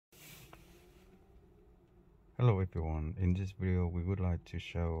Hello everyone, in this video we would like to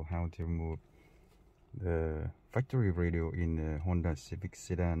show how to remove the factory radio in the Honda Civic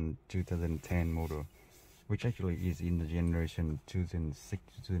Sedan 2010 model, which actually is in the generation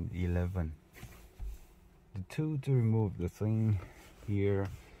 2006-2011. The tool to remove the thing here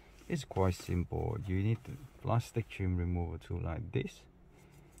is quite simple. You need a plastic trim remover tool like this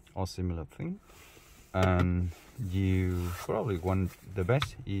or similar thing, and you probably want the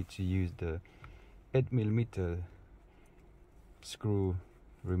best is to use the 8mm screw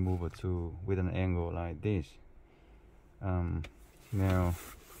remover tool with an angle like this. Now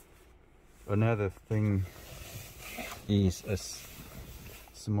another thing is a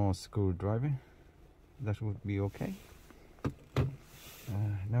small screwdriver. That would be okay.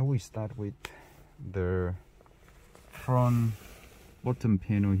 Now we start with the front bottom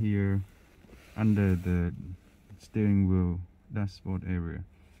panel here under the steering wheel dashboard area.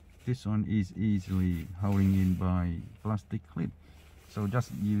 This one is easily holding in by plastic clip, so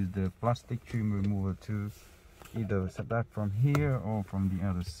just use the plastic trim remover to either set that from here or from the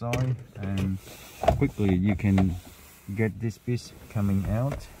other side, and quickly you can get this piece coming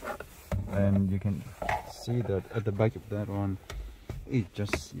out, and you can see that at the back of that one is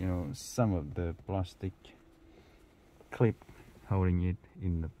just, you know, some of the plastic clip holding it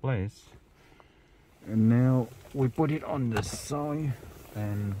in the place. And now we put it on the side,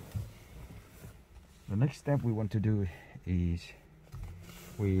 and the next step we want to do is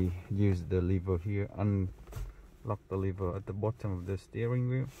we use the lever here, unlock the lever at the bottom of the steering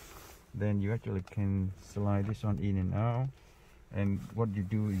wheel. Then you actually can slide this one in and out, and what you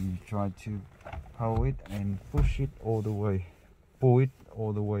do is you try to hold it and push it all the way, pull it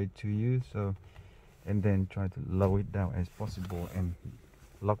all the way to you, so, and then try to lower it down as possible and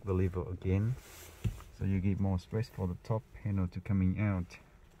lock the lever again, so you give more space for the top panel to coming out.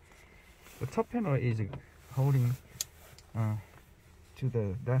 The top panel is holding to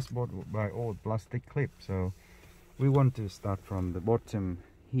the dashboard by all plastic clips, so we want to start from the bottom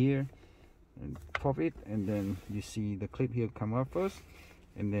here and pop it, and then you see the clip here come up first,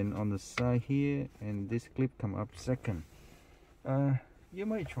 and then on the side here, and this clip come up second. You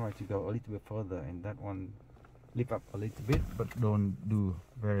might try to go a little bit further and that one lift up a little bit, but don't do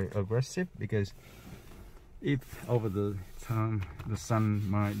very aggressive, because if over the time the sun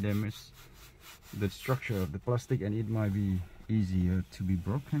might damage the structure of the plastic and it might be easier to be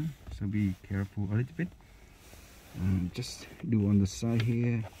broken, so be careful a little bit. Just do on the side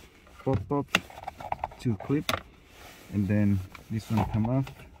here, pop to clip, and then this one come up,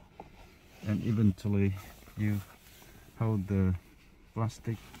 and eventually you hold the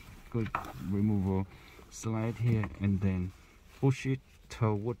plastic clip removal slide here and then push it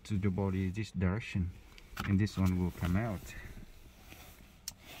toward to the body this direction, and this one will come out.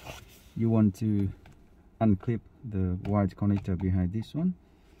 You want to unclip the white connector behind this one,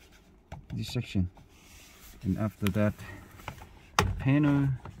 this section, and after that the panel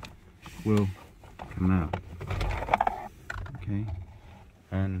will come out. Okay,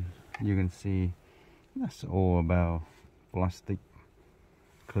 and you can see that's all about plastic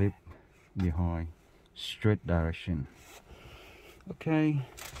clip behind straight direction. Okay,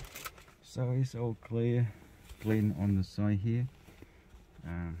 so it's all clean on the side here,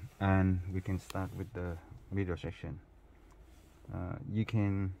 and we can start with the middle section. You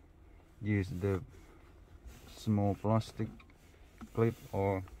can use the small plastic clip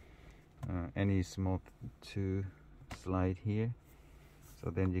or any small to slide here, so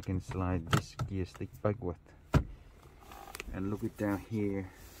then you can slide this gear stick backward, and look it down here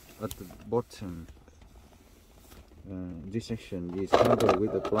at the bottom. This section is covered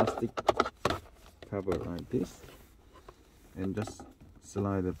with a plastic cover like this, and just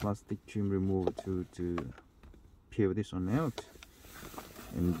slide the plastic trim remover to peel this one out.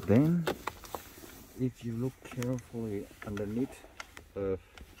 And then if you look carefully underneath, you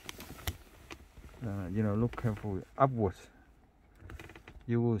know, look carefully upwards,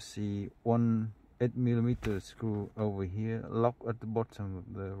 you will see one 8mm screw over here locked at the bottom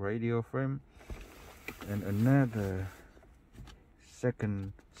of the radio frame, and another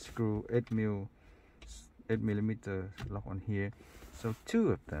second screw 8mm lock on here. So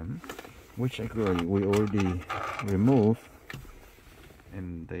two of them, which actually we already removed,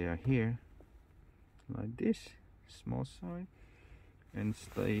 and they are here like this, small side, and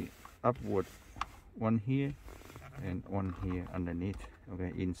stay upward, one here and one here underneath.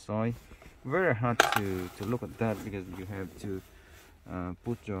 Okay, inside very hard to look at that, because you have to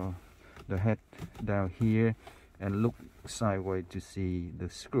put the head down here and look sideways to see the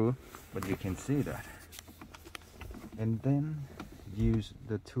screw, but you can see that. And then use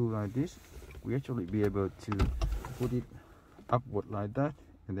the tool like this we actually be able to put it upward like that,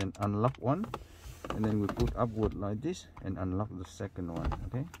 and then unlock one, and then we put upward like this and unlock the second one.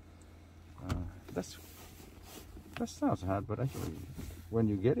 Okay, that sounds hard, but actually when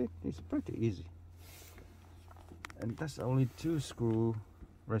you get it, it's pretty easy. And that's only 2 screws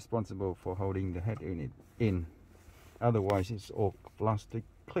responsible for holding the head unit in, otherwise it's all plastic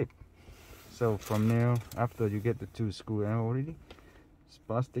clip. So from now, after you get the 2 screws out already, it's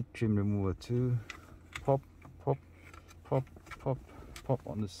plastic trim remover 2, pop pop pop pop pop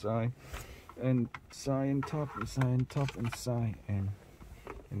on the side, and side and top, and side and top, and side, and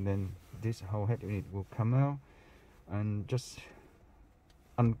then this whole head unit will come out, and just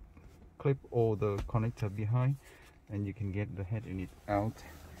unclip all the connector behind, and you can get the head unit out,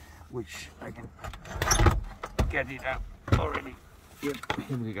 which I can get it out already. Yep,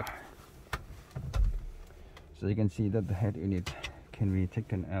 here we go. So you can see that the head unit can be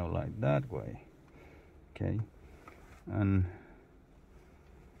taken out like that way. Okay, and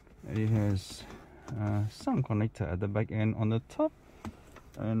it has some connector at the back end on the top,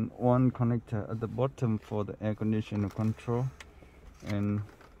 and 1 connector at the bottom for the air conditioner control, and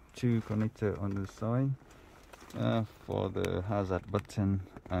 2 connector on the side for the hazard button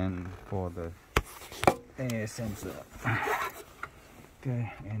and for the air sensor.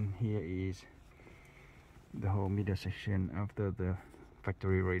 Okay, and here is the whole middle section after the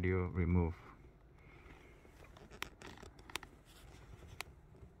factory radio removed.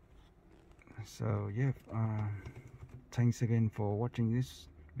 So yeah, thanks again for watching this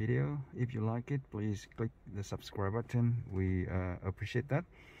video. If you like it, please click the subscribe button. We appreciate that.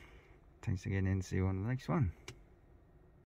 Thanks again, and see you on the next one.